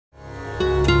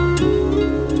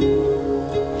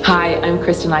I'm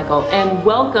Kristen Eykel, and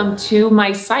welcome to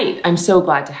my site. I'm so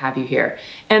glad to have you here.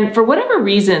 And for whatever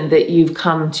reason that you've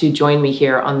come to join me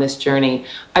here on this journey,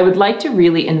 I would like to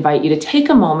really invite you to take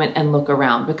a moment and look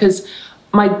around, because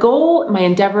my goal, my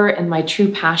endeavor, and my true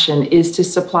passion is to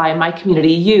supply my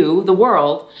community, you, the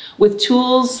world, with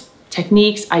tools,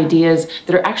 techniques, ideas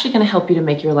that are actually going to help you to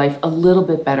make your life a little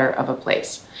bit better of a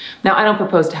place. Now, I don't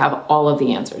propose to have all of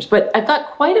the answers, but I've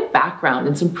got quite a background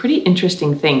and some pretty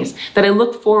interesting things that I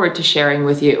look forward to sharing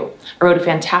with you. I wrote a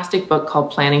fantastic book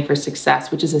called Planning for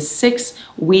Success, which is a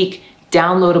 6-week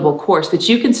downloadable course that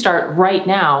you can start right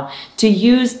now to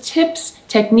use tips,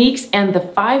 techniques, and the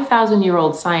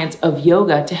 5,000-year-old science of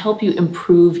yoga to help you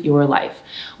improve your life.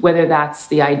 Whether that's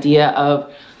the idea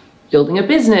of building a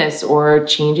business or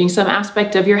changing some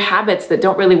aspect of your habits that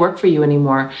don't really work for you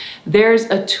anymore, there's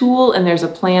a tool and there's a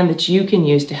plan that you can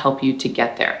use to help you to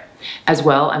get there. As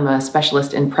well, I'm a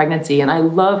specialist in pregnancy, and I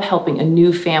love helping a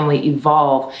new family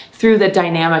evolve through the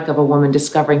dynamic of a woman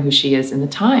discovering who she is in the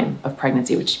time of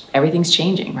pregnancy, which everything's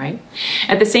changing, right?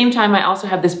 At the same time, I also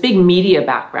have this big media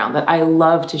background that I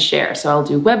love to share. So I'll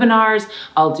do webinars,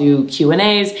 I'll do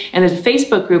Q&As, and there's a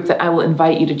Facebook group that I will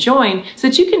invite you to join so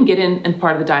that you can get in and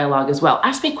part of the dialogue as well.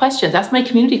 Ask me questions, ask my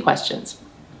community questions.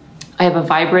 I have a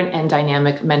vibrant and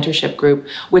dynamic mentorship group,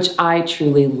 which I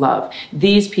truly love.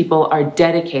 These people are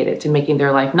dedicated to making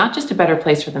their life not just a better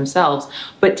place for themselves,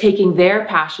 but taking their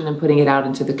passion and putting it out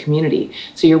into the community.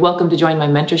 So you're welcome to join my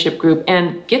mentorship group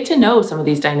and get to know some of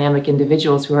these dynamic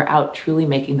individuals who are out truly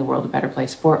making the world a better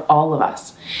place for all of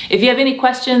us. If you have any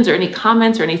questions or any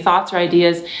comments or any thoughts or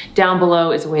ideas, down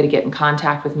below is a way to get in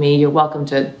contact with me. You're welcome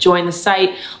to join the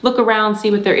site, look around,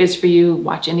 see what there is for you,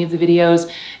 watch any of the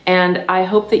videos, and I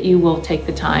hope that you will take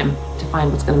the time to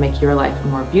find what's going to make your life a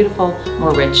more beautiful,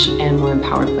 more rich, and more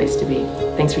empowered place to be.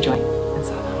 Thanks for joining.